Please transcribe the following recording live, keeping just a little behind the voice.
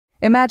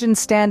Imagine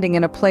standing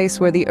in a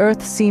place where the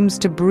earth seems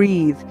to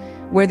breathe,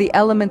 where the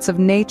elements of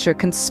nature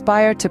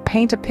conspire to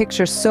paint a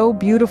picture so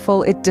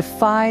beautiful it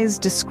defies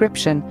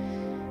description.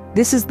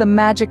 This is the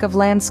magic of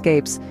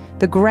landscapes,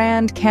 the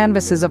grand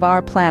canvases of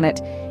our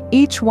planet,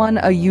 each one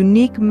a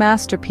unique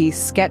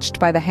masterpiece sketched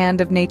by the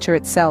hand of nature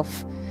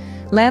itself.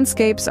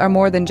 Landscapes are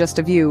more than just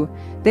a view.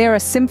 They are a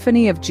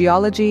symphony of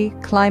geology,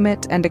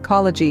 climate, and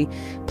ecology,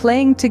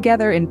 playing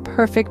together in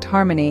perfect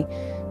harmony.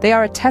 They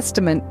are a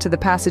testament to the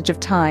passage of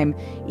time,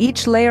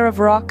 each layer of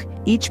rock,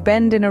 each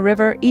bend in a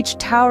river, each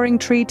towering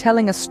tree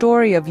telling a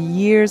story of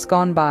years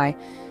gone by.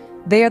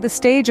 They are the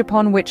stage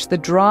upon which the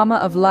drama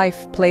of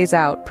life plays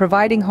out,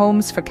 providing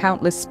homes for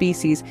countless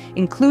species,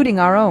 including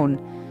our own.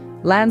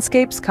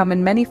 Landscapes come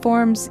in many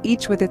forms,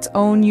 each with its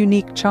own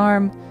unique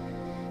charm.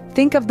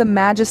 Think of the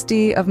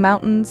majesty of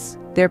mountains,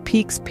 their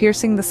peaks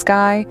piercing the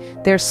sky,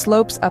 their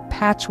slopes a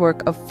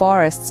patchwork of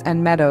forests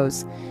and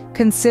meadows.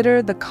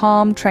 Consider the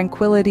calm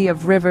tranquility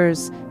of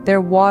rivers,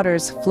 their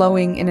waters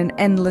flowing in an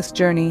endless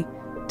journey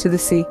to the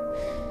sea.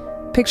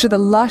 Picture the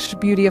lush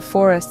beauty of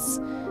forests,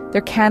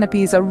 their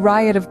canopies a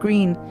riot of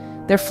green,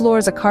 their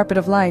floors a carpet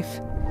of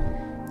life.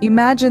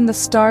 Imagine the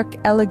stark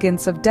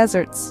elegance of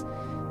deserts,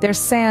 their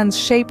sands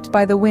shaped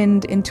by the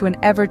wind into an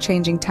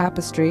ever-changing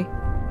tapestry.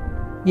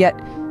 Yet,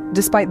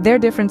 despite their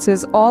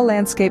differences, all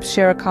landscapes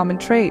share a common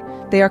trait.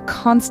 They are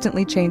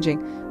constantly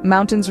changing.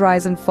 Mountains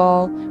rise and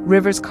fall,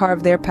 rivers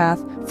carve their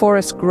path,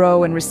 forests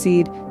grow and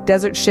recede,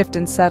 deserts shift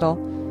and settle.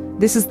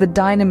 This is the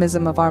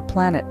dynamism of our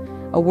planet,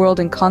 a world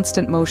in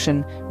constant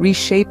motion,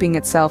 reshaping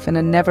itself in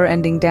a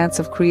never-ending dance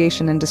of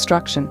creation and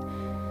destruction.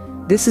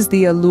 This is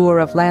the allure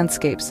of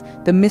landscapes,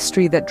 the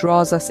mystery that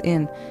draws us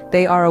in.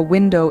 They are a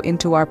window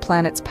into our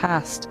planet's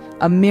past,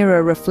 a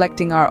mirror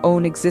reflecting our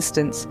own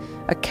existence,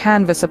 a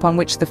canvas upon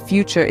which the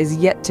future is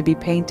yet to be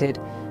painted.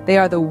 They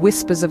are the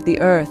whispers of the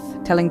earth,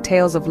 telling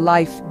tales of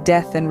life,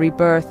 death, and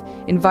rebirth,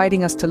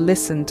 inviting us to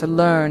listen, to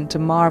learn, to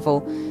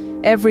marvel.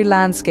 Every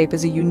landscape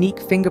is a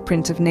unique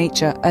fingerprint of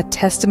nature, a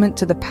testament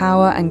to the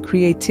power and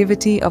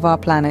creativity of our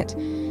planet.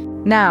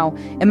 Now,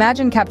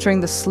 imagine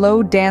capturing the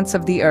slow dance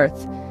of the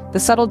earth, the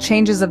subtle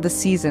changes of the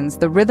seasons,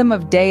 the rhythm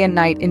of day and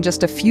night in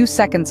just a few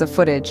seconds of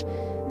footage.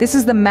 This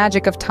is the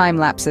magic of time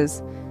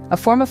lapses, a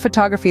form of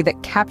photography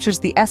that captures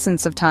the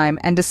essence of time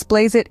and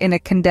displays it in a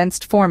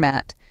condensed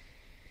format,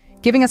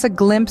 giving us a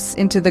glimpse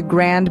into the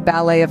grand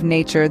ballet of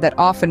nature that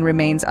often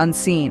remains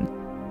unseen.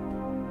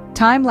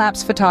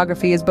 Time-lapse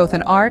photography is both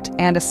an art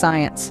and a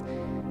science.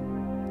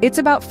 It's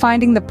about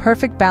finding the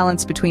perfect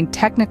balance between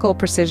technical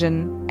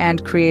precision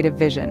and creative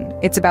vision.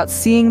 It's about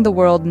seeing the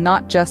world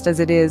not just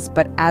as it is,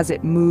 but as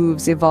it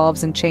moves,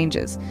 evolves, and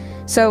changes.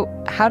 So,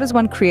 how does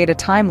one create a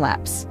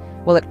time-lapse?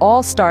 Well, it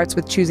all starts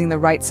with choosing the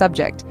right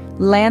subject.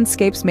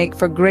 Landscapes make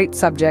for great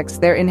subjects,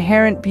 their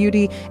inherent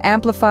beauty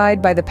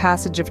amplified by the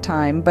passage of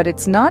time, but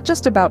it's not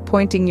just about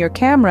pointing your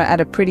camera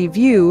at a pretty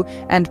view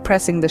and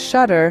pressing the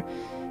shutter.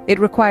 It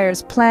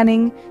requires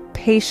planning,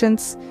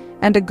 patience,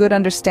 and a good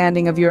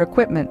understanding of your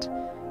equipment.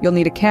 You'll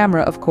need a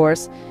camera, of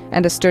course,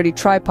 and a sturdy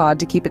tripod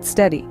to keep it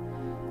steady.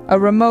 A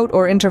remote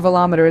or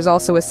intervalometer is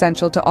also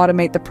essential to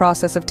automate the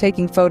process of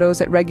taking photos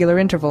at regular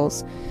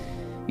intervals.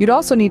 You'd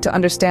also need to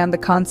understand the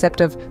concept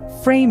of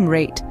frame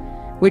rate,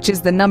 which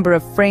is the number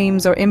of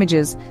frames or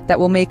images that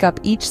will make up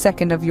each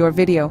second of your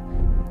video.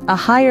 A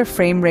higher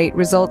frame rate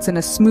results in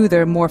a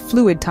smoother, more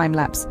fluid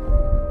time-lapse.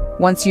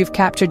 Once you've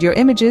captured your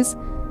images,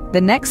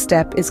 the next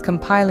step is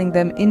compiling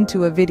them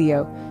into a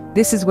video.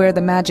 This is where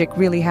the magic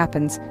really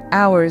happens.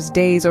 Hours,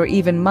 days, or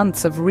even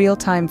months of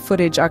real-time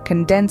footage are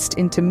condensed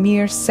into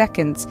mere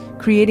seconds,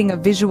 creating a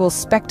visual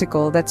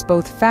spectacle that's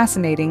both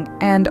fascinating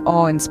and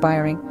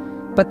awe-inspiring.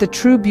 But the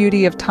true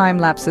beauty of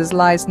time-lapses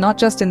lies not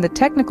just in the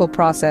technical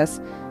process,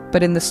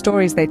 but in the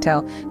stories they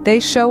tell. They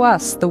show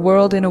us the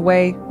world in a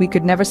way we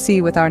could never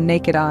see with our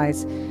naked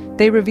eyes.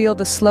 They reveal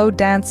the slow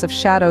dance of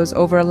shadows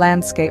over a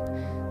landscape,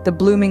 the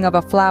blooming of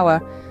a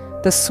flower,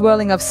 the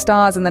swirling of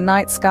stars in the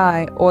night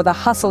sky, or the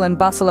hustle and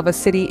bustle of a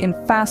city in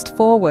fast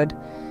forward.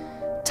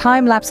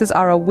 Time lapses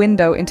are a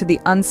window into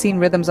the unseen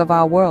rhythms of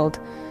our world,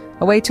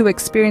 a way to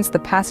experience the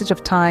passage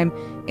of time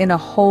in a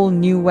whole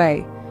new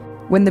way.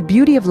 When the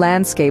beauty of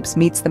landscapes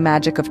meets the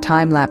magic of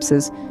time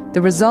lapses,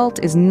 the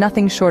result is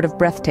nothing short of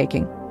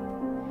breathtaking.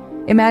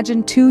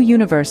 Imagine two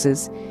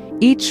universes,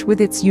 each with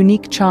its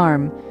unique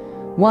charm.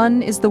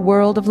 One is the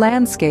world of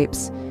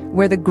landscapes,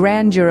 where the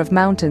grandeur of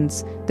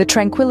mountains, the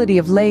tranquility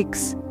of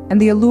lakes, and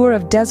the allure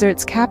of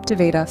deserts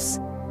captivate us.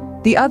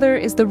 The other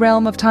is the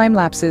realm of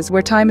time-lapses,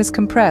 where time is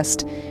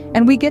compressed,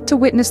 and we get to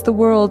witness the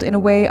world in a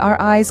way our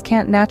eyes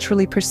can't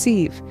naturally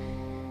perceive.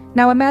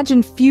 Now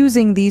imagine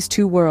fusing these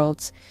two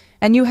worlds,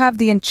 and you have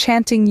the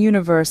enchanting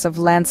universe of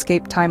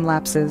landscape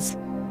time-lapses.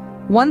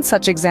 One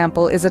such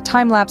example is a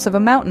time-lapse of a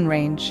mountain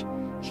range.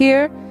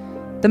 Here,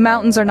 the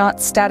mountains are not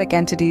static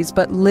entities,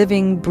 but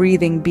living,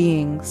 breathing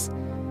beings.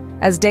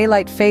 As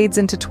daylight fades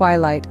into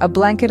twilight, a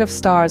blanket of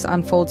stars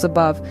unfolds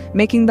above,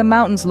 making the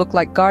mountains look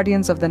like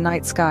guardians of the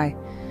night sky.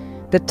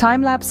 The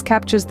time-lapse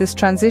captures this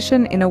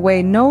transition in a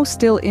way no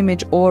still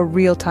image or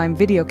real-time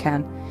video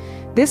can.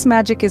 This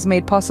magic is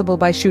made possible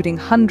by shooting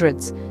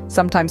hundreds,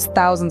 sometimes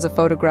thousands of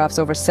photographs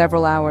over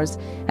several hours,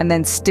 and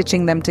then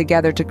stitching them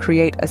together to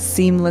create a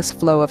seamless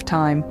flow of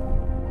time.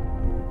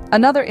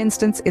 Another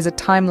instance is a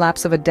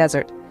time-lapse of a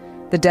desert.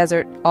 The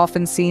desert,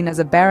 often seen as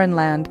a barren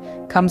land,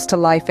 comes to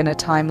life in a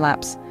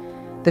time-lapse.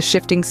 The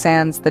shifting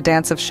sands, the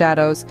dance of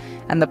shadows,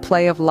 and the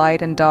play of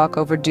light and dark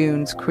over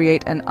dunes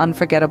create an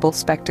unforgettable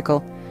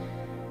spectacle.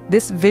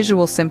 This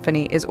visual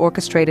symphony is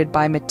orchestrated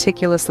by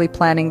meticulously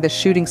planning the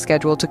shooting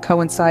schedule to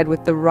coincide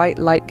with the right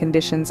light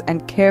conditions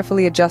and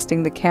carefully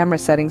adjusting the camera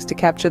settings to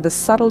capture the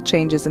subtle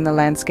changes in the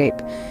landscape.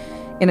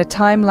 In a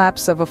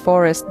time-lapse of a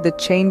forest, the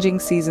changing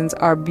seasons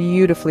are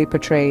beautifully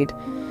portrayed.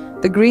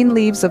 The green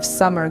leaves of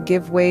summer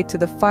give way to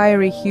the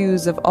fiery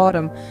hues of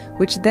autumn,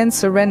 which then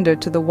surrender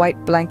to the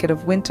white blanket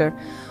of winter,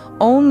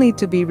 only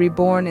to be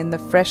reborn in the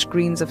fresh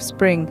greens of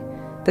spring.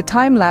 The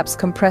time-lapse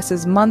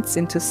compresses months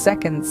into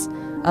seconds,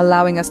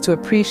 allowing us to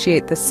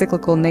appreciate the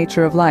cyclical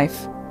nature of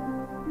life.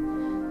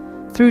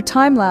 Through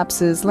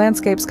time-lapses,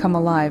 landscapes come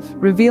alive,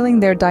 revealing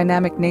their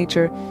dynamic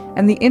nature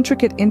and the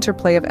intricate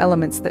interplay of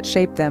elements that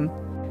shape them.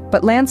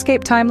 But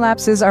landscape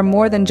time-lapses are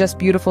more than just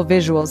beautiful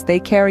visuals, they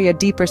carry a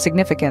deeper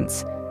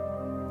significance.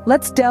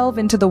 Let's delve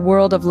into the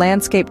world of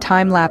landscape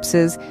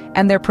time-lapses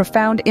and their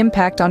profound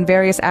impact on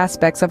various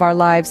aspects of our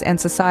lives and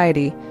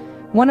society.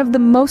 One of the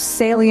most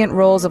salient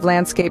roles of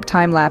landscape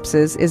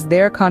time-lapses is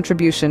their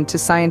contribution to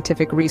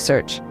scientific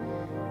research.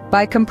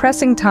 By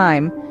compressing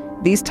time,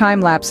 these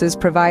time-lapses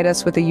provide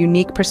us with a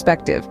unique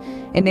perspective,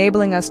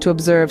 enabling us to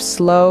observe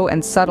slow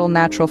and subtle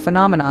natural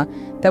phenomena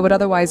that would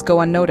otherwise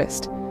go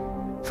unnoticed.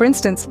 For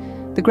instance,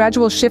 the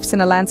gradual shifts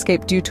in a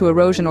landscape due to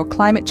erosion or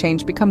climate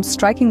change become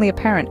strikingly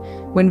apparent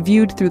when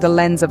viewed through the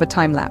lens of a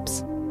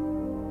time-lapse.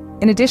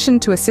 In addition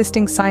to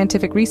assisting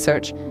scientific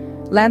research,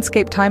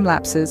 landscape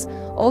time-lapses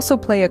also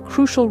play a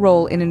crucial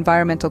role in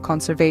environmental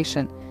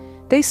conservation.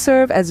 They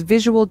serve as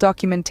visual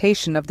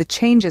documentation of the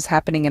changes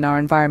happening in our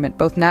environment,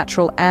 both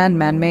natural and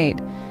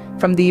man-made.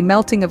 From the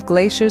melting of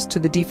glaciers to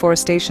the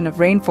deforestation of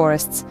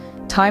rainforests,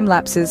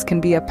 time-lapses can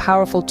be a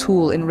powerful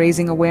tool in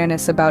raising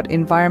awareness about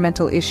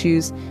environmental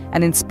issues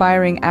and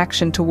inspiring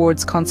action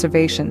towards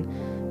conservation.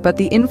 But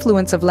the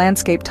influence of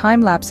landscape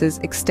time-lapses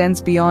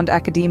extends beyond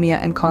academia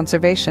and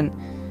conservation.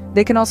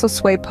 They can also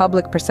sway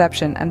public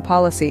perception and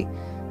policy.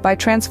 By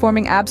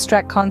transforming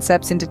abstract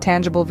concepts into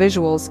tangible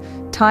visuals,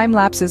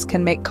 time-lapses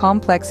can make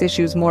complex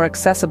issues more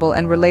accessible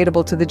and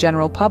relatable to the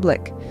general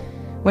public.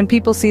 When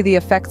people see the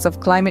effects of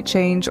climate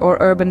change or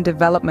urban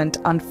development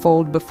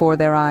unfold before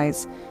their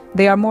eyes,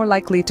 they are more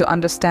likely to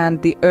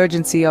understand the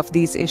urgency of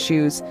these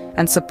issues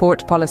and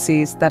support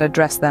policies that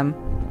address them.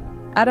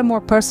 At a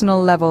more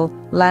personal level,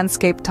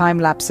 landscape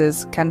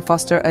time-lapses can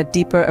foster a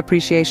deeper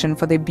appreciation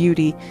for the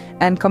beauty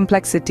and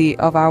complexity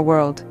of our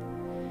world.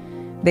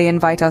 They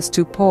invite us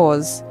to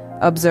pause,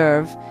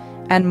 observe,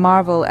 and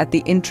marvel at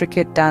the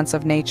intricate dance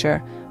of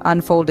nature,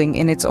 unfolding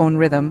in its own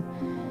rhythm.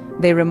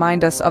 They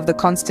remind us of the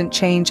constant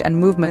change and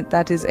movement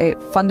that is a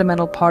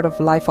fundamental part of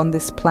life on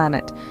this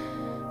planet.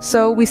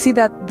 So we see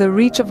that the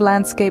reach of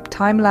landscape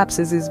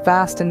time-lapses is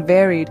vast and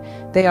varied.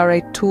 They are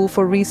a tool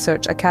for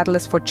research, a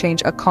catalyst for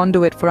change, a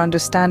conduit for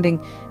understanding,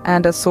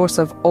 and a source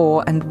of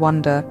awe and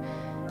wonder.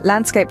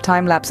 Landscape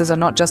time-lapses are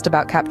not just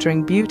about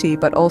capturing beauty,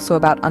 but also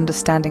about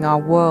understanding our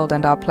world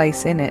and our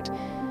place in it.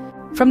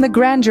 From the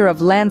grandeur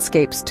of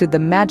landscapes to the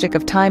magic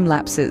of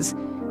time-lapses,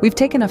 we've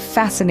taken a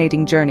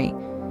fascinating journey.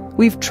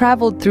 We've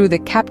traveled through the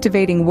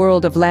captivating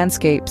world of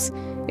landscapes,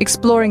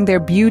 exploring their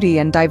beauty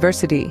and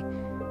diversity.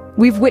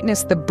 We've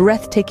witnessed the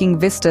breathtaking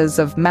vistas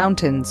of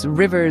mountains,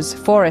 rivers,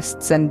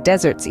 forests, and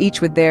deserts,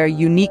 each with their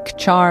unique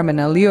charm and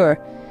allure.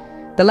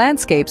 The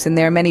landscapes, in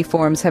their many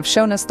forms, have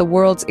shown us the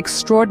world's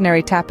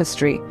extraordinary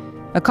tapestry,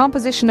 a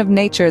composition of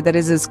nature that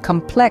is as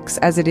complex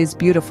as it is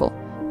beautiful.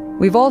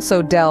 We've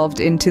also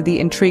delved into the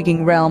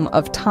intriguing realm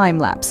of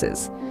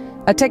time-lapses,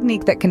 a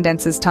technique that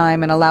condenses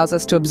time and allows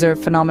us to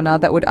observe phenomena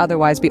that would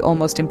otherwise be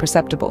almost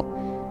imperceptible.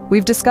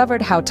 We've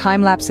discovered how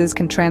time-lapses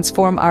can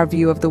transform our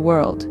view of the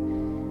world,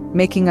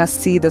 making us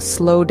see the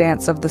slow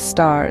dance of the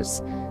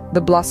stars,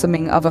 the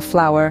blossoming of a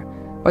flower,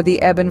 or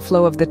the ebb and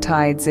flow of the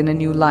tides in a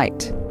new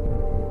light.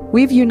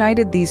 We've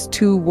united these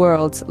two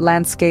worlds,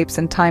 landscapes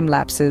and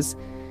time-lapses,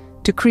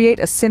 to create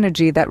a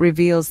synergy that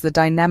reveals the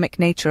dynamic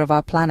nature of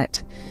our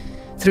planet.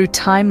 Through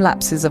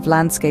time-lapses of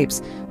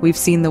landscapes, we've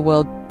seen the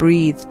world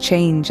breathe,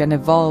 change, and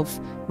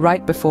evolve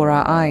right before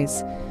our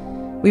eyes.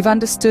 We've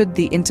understood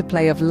the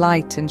interplay of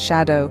light and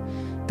shadow,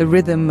 the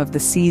rhythm of the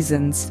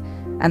seasons,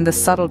 and the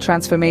subtle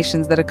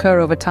transformations that occur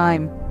over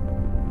time.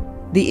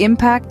 The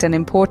impact and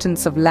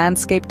importance of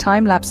landscape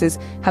time-lapses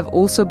have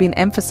also been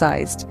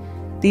emphasized.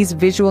 These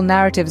visual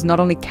narratives not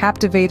only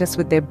captivate us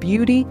with their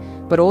beauty,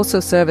 but also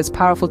serve as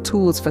powerful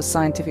tools for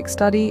scientific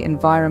study,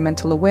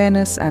 environmental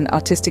awareness, and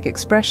artistic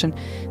expression.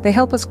 They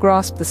help us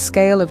grasp the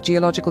scale of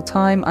geological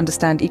time,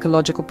 understand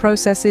ecological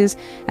processes,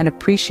 and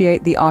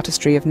appreciate the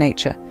artistry of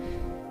nature.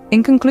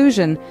 In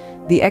conclusion,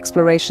 the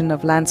exploration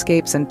of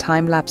landscapes and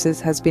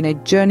time-lapses has been a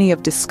journey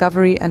of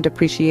discovery and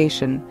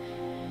appreciation.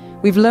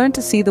 We've learned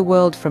to see the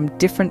world from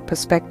different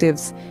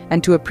perspectives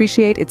and to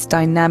appreciate its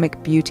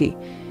dynamic beauty.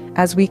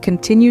 As we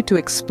continue to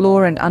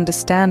explore and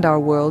understand our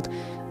world,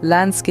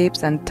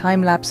 landscapes and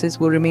time lapses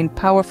will remain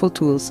powerful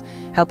tools,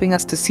 helping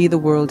us to see the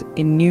world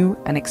in new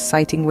and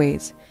exciting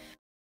ways.